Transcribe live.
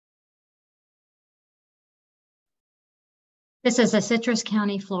This is a Citrus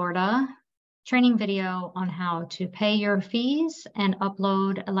County, Florida training video on how to pay your fees and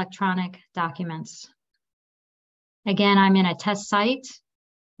upload electronic documents. Again, I'm in a test site.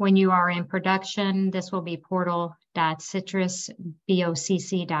 When you are in production, this will be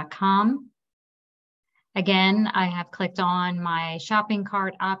portal.citrusbocc.com. Again, I have clicked on my shopping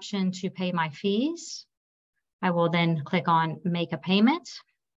cart option to pay my fees. I will then click on Make a Payment.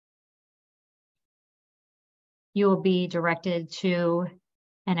 You will be directed to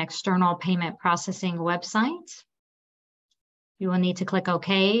an external payment processing website. You will need to click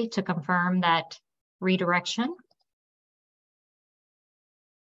OK to confirm that redirection.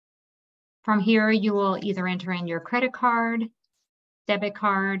 From here, you will either enter in your credit card, debit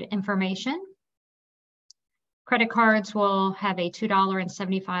card information. Credit cards will have a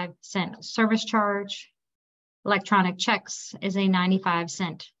 $2.75 service charge. Electronic checks is a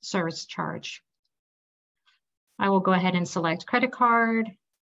 95-cent service charge. I will go ahead and select credit card,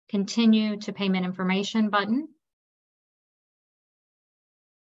 continue to payment information button.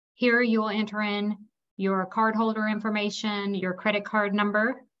 Here you will enter in your cardholder information, your credit card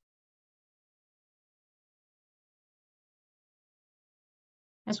number,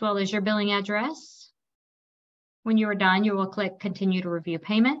 as well as your billing address. When you are done, you will click Continue to Review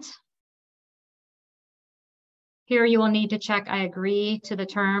Payment. Here you will need to check I agree to the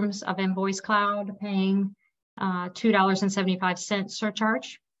terms of Invoice Cloud paying $2.75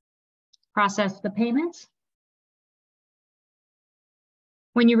 surcharge. Process the payment.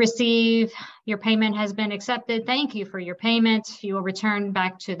 When you receive your payment has been accepted, thank you for your payment. You will return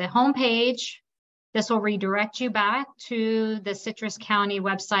back to the home page. This will redirect you back to the Citrus County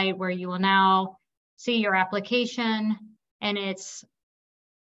website where you will now see your application and its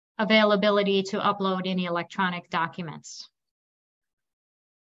availability to upload any electronic documents.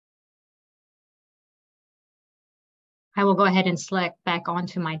 I will go ahead and select back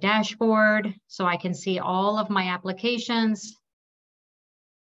onto my dashboard so I can see all of my applications.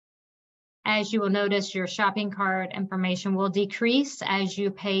 As you will notice, your shopping cart information will decrease as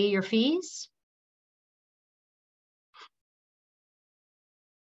you pay your fees.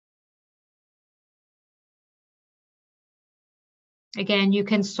 Again, you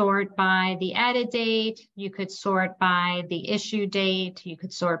can sort by the added date, you could sort by the issue date, you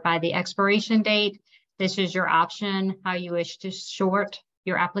could sort by the expiration date. This is your option, how you wish to sort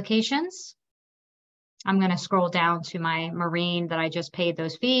your applications. I'm going to scroll down to my marine that I just paid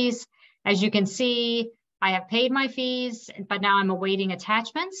those fees. As you can see, I have paid my fees, but now I'm awaiting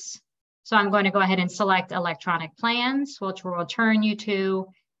attachments. So I'm going to go ahead and select electronic plans, which will return you to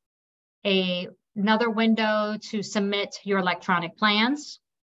another window to submit your electronic plans.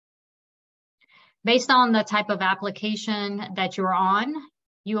 Based on the type of application that you're on,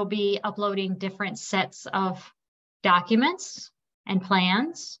 you will be uploading different sets of documents and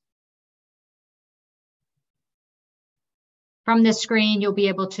plans. From this screen, you'll be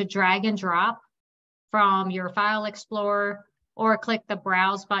able to drag and drop from your File Explorer or click the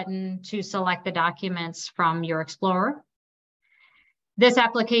Browse button to select the documents from your Explorer. This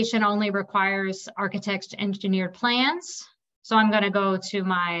application only requires architect's engineered plans. So I'm going to go to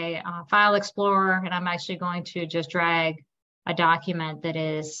my File Explorer and I'm actually going to just drag a document that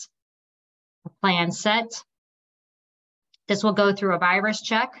is a plan set. This will go through a virus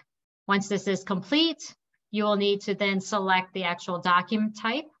check. Once this is complete, you will need to then select the actual document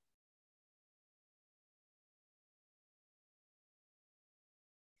type.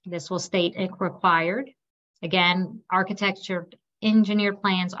 This will state it required. Again, architecture engineered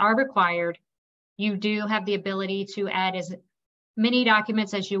plans are required. You do have the ability to add as many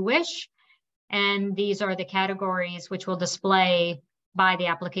documents as you wish. And these are the categories which will display by the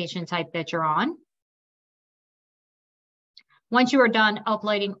application type that you're on. Once you are done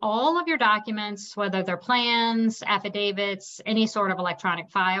uploading all of your documents, whether they're plans, affidavits, any sort of electronic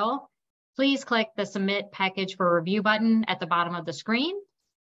file, please click the Submit Package for Review button at the bottom of the screen.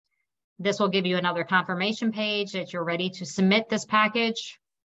 This will give you another confirmation page that you're ready to submit this package.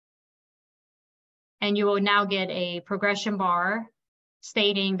 And you will now get a progression bar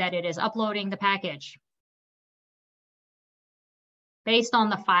stating that it is uploading the package. Based on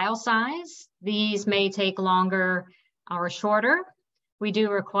the file size, these may take longer or shorter. We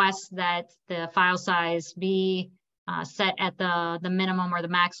do request that the file size be set at the minimum or the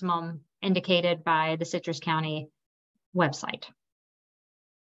maximum indicated by the Citrus County website.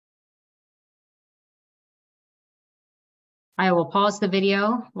 I will pause the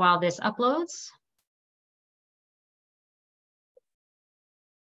video while this uploads.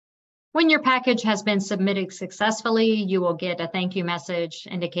 When your package has been submitted successfully, you will get a thank you message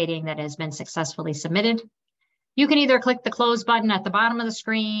indicating that it has been successfully submitted. You can either click the close button at the bottom of the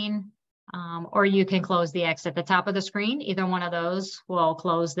screen, or you can close the X at the top of the screen. Either one of those will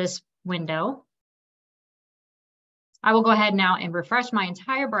close this window. I will go ahead now and refresh my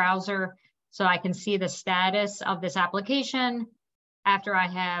entire browser so I can see the status of this application after I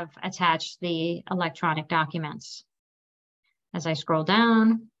have attached the electronic documents. As I scroll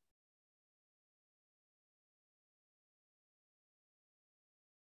down,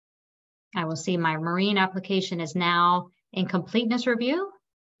 I will see my marine application is now in completeness review.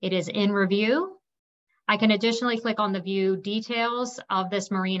 It is in review. I can additionally click on the view details of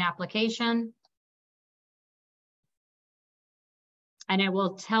this marine application. And it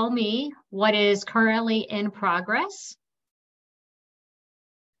will tell me what is currently in progress.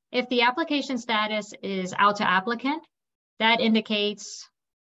 If the application status is out to applicant, that indicates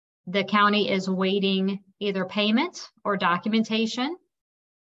the county is waiting either payment or documentation.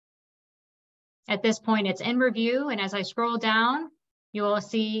 At this point, it's in review, and as I scroll down, you will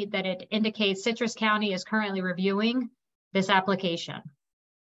see that it indicates Citrus County is currently reviewing this application.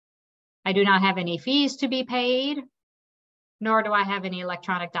 I do not have any fees to be paid, nor do I have any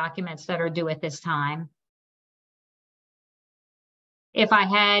electronic documents that are due at this time. If I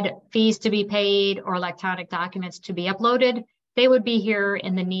had fees to be paid or electronic documents to be uploaded, they would be here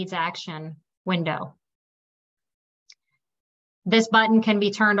in the Needs Action window. This button can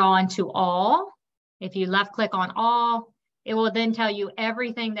be turned on to all. If you left click on all, it will then tell you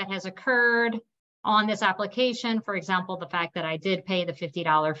everything that has occurred on this application. For example, the fact that I did pay the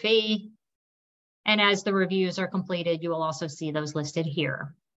 $50 fee. And as the reviews are completed, you will also see those listed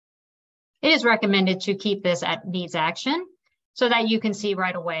here. It is recommended to keep this at Needs Action so that you can see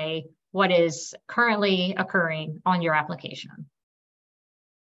right away what is currently occurring on your application.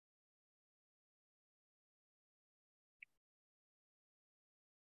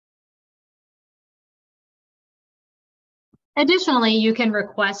 Additionally, you can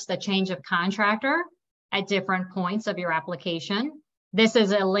request a change of contractor at different points of your application. This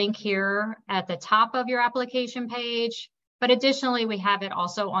is a link here at the top of your application page, but additionally, we have it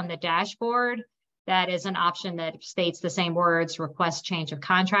also on the dashboard. That is an option that states the same words, request change of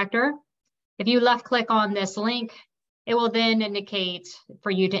contractor. If you left click on this link, it will then indicate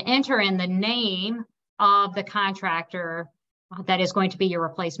for you to enter in the name of the contractor that is going to be your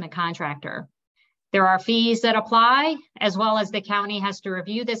replacement contractor. There are fees that apply, as well as the county has to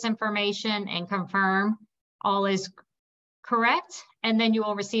review this information and confirm all is correct. And then you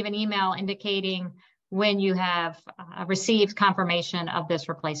will receive an email indicating when you have received confirmation of this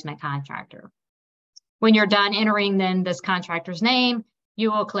replacement contractor. When you're done entering then this contractor's name,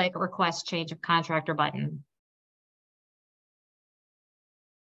 you will click Request Change of Contractor button.